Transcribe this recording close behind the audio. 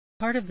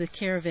Part of the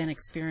caravan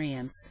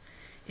experience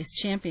is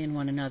champion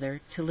one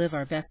another to live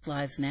our best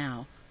lives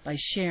now by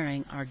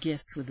sharing our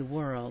gifts with the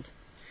world.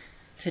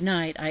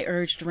 Tonight, I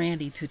urged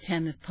Randy to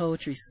attend this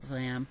poetry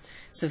slam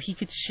so he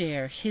could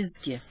share his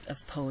gift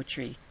of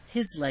poetry,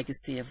 his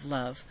legacy of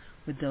love,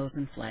 with those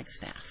in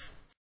Flagstaff.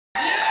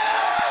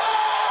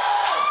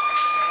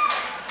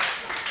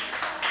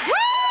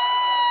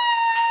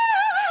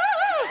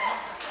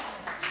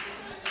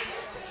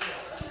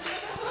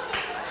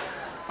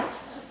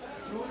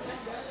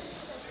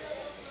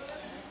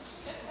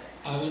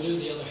 I will do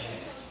the other half.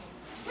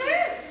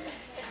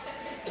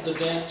 The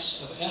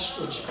dance of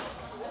estrogen.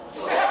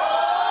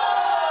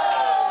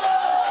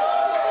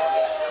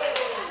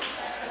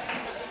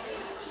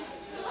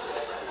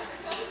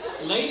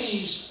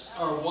 Ladies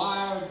are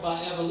wired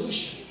by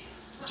evolution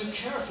to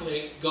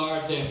carefully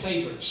guard their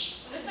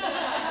favors.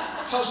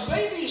 Because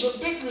babies are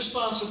big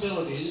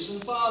responsibilities,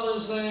 and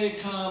fathers, they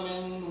come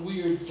in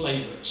weird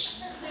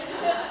flavors.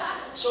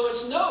 So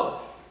it's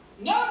no,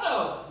 no,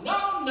 no,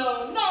 no,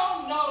 no,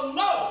 no, no,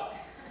 no,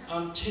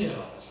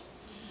 until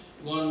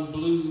one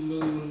blue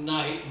moon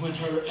night when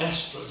her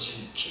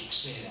estrogen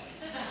kicks in.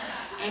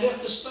 And if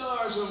the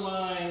stars are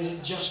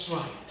lined just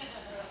right,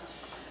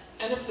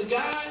 and if the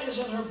guy is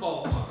in her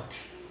ballpark,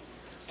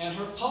 and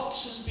her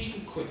pulse is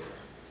beating quicker,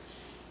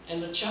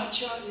 and the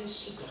cha-cha is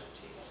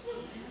seductive,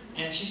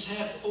 and she's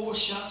had 4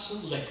 shots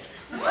of liquor,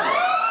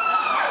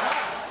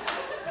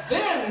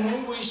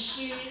 then we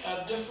see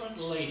a different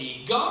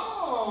lady.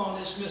 Gone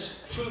is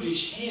Miss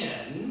Prudish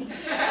Hen.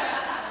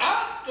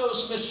 Out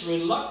goes Miss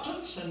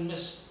Reluctance, and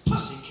Miss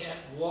Pussycat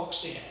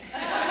walks in.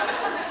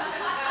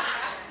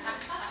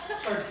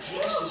 Her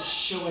dress is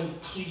showing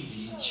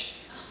cleavage.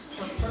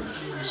 Her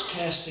perfume's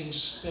casting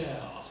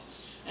spell.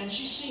 And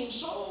she seems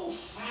so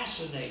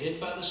fascinated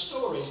by the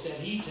stories that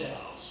he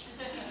tells.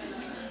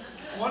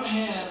 One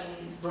hand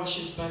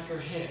brushes back her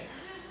hair.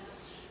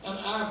 An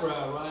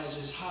eyebrow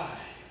rises high.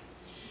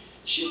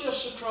 She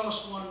lifts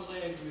across one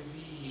leg,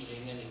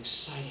 revealing an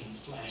exciting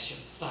flash of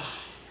thigh.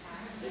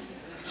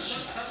 She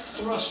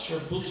thrusts her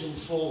bosom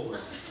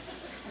forward.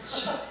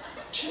 She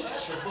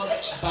tilts her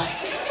buttocks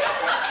back.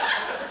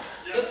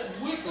 It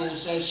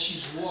wiggles as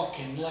she's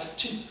walking like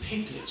 2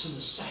 piglets in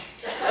the sack.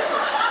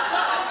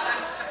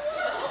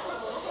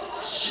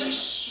 She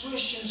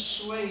swish and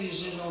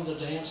sways it on the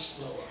dance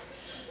floor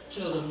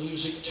till the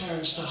music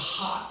turns to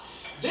hot.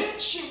 Then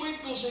she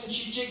wiggles and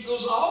she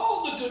jiggles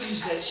all the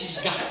goodies that she's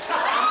got.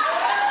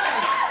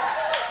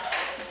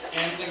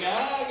 And the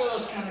guy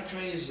goes kind of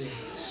crazy,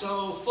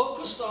 so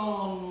focused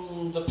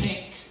on the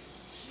pink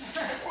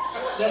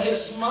that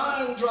his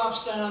mind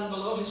drops down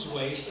below his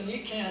waist and he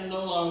can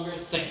no longer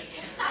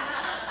think.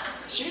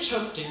 She's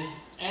hooked him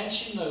and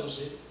she knows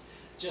it.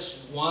 Just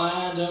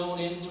wind on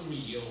in the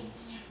reel.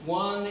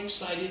 One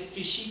excited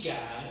fishy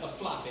guy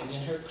a-flopping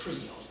in her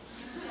creel.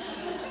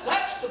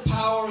 That's the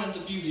power and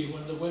the beauty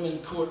when the women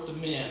court the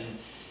men.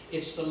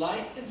 It's the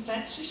light and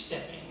fancy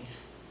stepping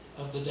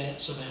of the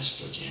dance of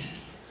estrogen.